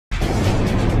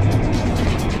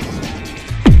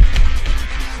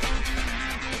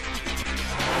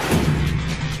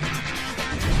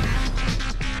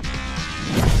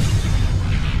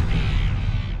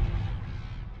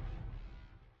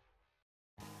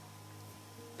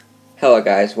Hello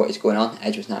guys, what is going on?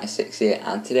 Edgeworth96 here,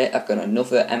 and today I've got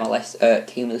another MLS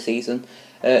Team of the Season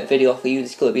video for you.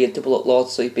 This is going to be a double upload,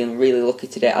 so you've been really lucky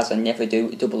today, as I never do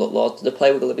double uploads. The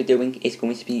player we're going to be doing is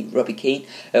going to be Keane.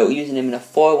 We're using him in a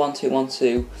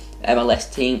 4-1-2-1-2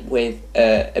 MLS team with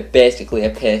basically a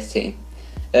pace team.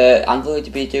 I'm going to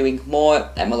be doing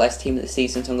more MLS Team of the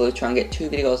Season, so I'm going to try and get 2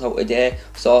 videos out a day,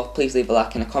 so please leave a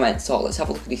like and a comment. So let's have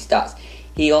a look at his stats.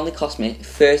 He only cost me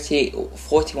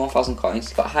 41,000 coins.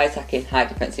 He's got high attacking, high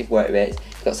defensive work rates.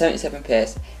 He's got 77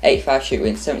 pace, 85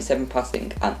 shooting, 77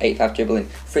 passing, and 85 dribbling,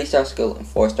 3-star skill, and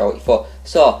 4-star weak foot.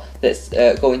 So let's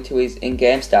go into his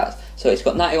in-game stats. So he's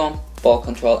got 91 ball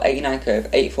control, 89 curve,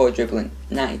 84 dribbling,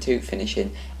 92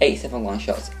 finishing, 87 long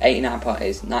shots, 89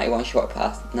 parties, 91 short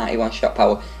pass, 91 shot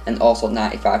power, and also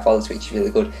 95 volleys, which is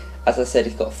really good. As I said,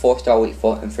 he's got 4-star weak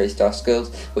foot and 3-star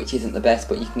skills, which isn't the best,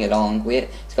 but you can get along with it.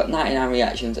 He's got 99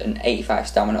 reactions and 85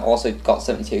 stamina, also got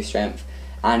 72 strength,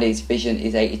 and his vision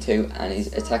is 82, and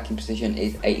his attacking position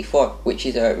is 84, which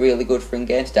is really good for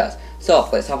in-game stats. So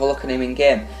let's have a look at him in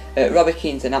game.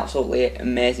 Keane's an absolutely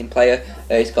amazing player.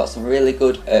 He's got some really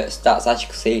good stats, as you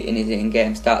can see in his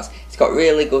in-game stats. He's got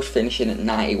really good finishing at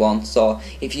 91, so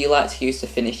if you like to use the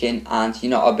finishing and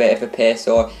you're not a bit of a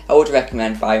pacer, I would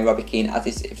recommend buying Keane, as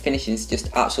his finishing is just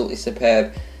absolutely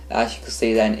superb, as you can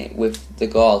see then with the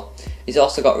goal. He's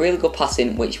also got really good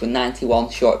passing, which was 91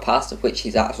 short pass, which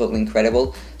is absolutely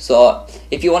incredible. So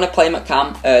if you want to play him at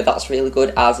cam, that's really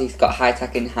good, as he's got high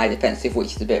attacking, high defensive,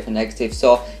 which is a bit of a negative.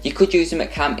 So you could use him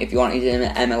at cam if you wanted him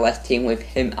in an MLS team with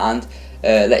him and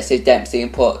let's say Dempsey,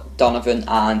 and put Donovan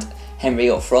and Henry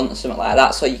up front or something like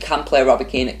that. So you can play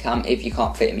Keane at cam if you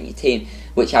can't fit him in your team,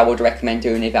 which I would recommend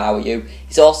doing if I were you.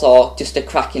 He's also just a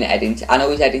cracking heading. I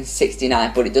know he's heading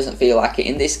 69, but it doesn't feel like it.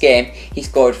 In this game, he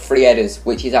scored 3 headers,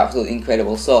 which is absolutely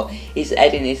incredible. So his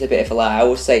heading is a bit of a lie. I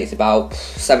would say it's about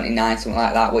 79, something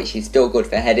like that, which is still good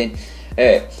for heading.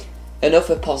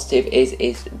 Another positive is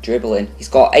his dribbling. He's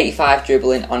got 85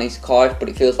 dribbling on his card, but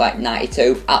it feels like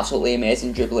 92. Absolutely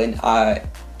amazing dribbling.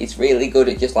 He's really good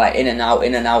at just like in and out,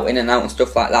 in and out, in and out and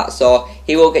stuff like that. So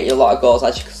he will get you a lot of goals,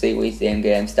 as you can see with his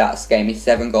in-game stats. Gave me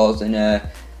 7 goals in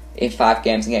 5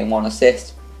 games and getting 1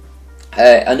 assist.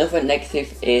 Another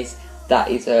negative is that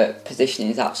his positioning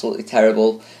is absolutely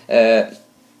terrible.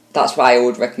 That's why I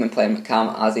would recommend playing him at cam,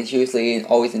 as he's usually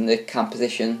always in the cam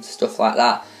position, stuff like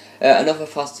that. Another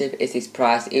positive is his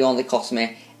price. He only cost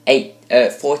me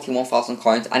 41,000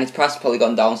 coins, and his price has probably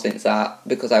gone down since that,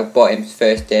 because I bought him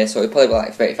first day, so he's probably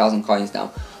like 30,000 coins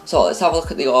now. So let's have a look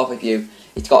at the overview.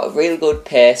 He's got a really good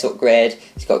pace upgrade.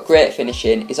 He's got great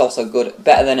finishing. He's also good,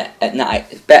 better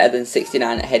than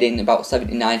 69 at heading, about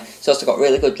 79. He's also got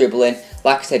really good dribbling.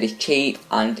 Like I said, he's cheap,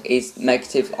 and his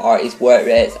negative are his work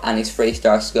rates and his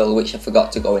 3-star skill, which I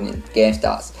forgot to go in game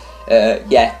stats.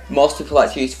 Yeah, most people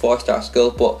like to use 4-star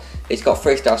skill, but he's got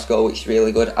 3-star skill, which is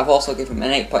really good. I've also given him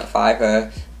an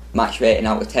 8.5 match rating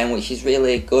out of 10, which is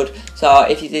really good. So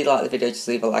if you did like the video, just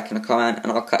leave a like and a comment,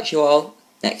 and I'll catch you all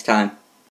next time.